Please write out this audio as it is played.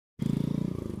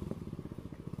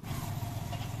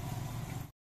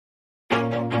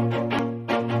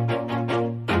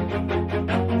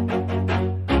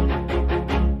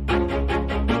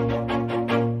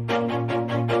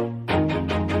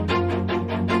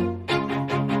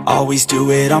Always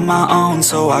do it on my own,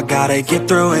 so I gotta get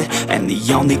through it. And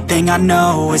the only thing I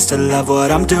know is to love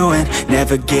what I'm doing.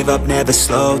 Never give up, never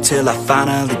slow, till I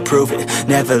finally prove it.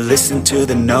 Never listen to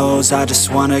the no's, I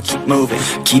just wanna keep moving.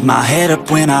 Keep my head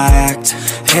up when I act,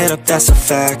 head up, that's a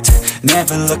fact.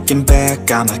 Never looking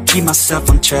back, I'ma keep myself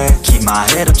on track. Keep my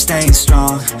head up, staying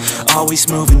strong, always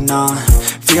moving on.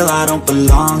 Feel I don't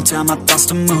belong, tell my thoughts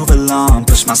to move along.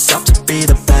 Push myself to be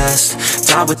the best,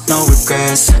 die with no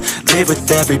regrets. Live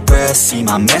with every breath, see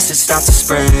my message start to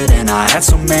spread. And I had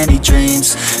so many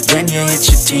dreams, then you hit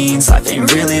your teens. Life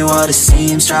ain't really what it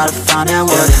seems, try to find out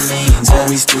what it means.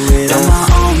 Always do it on my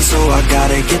own, so I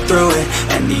gotta get through it.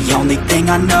 And the only thing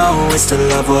I know is to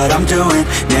love what I'm doing.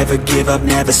 Never give up,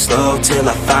 never slow, till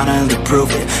I finally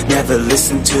prove it. Never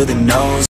listen to the no's.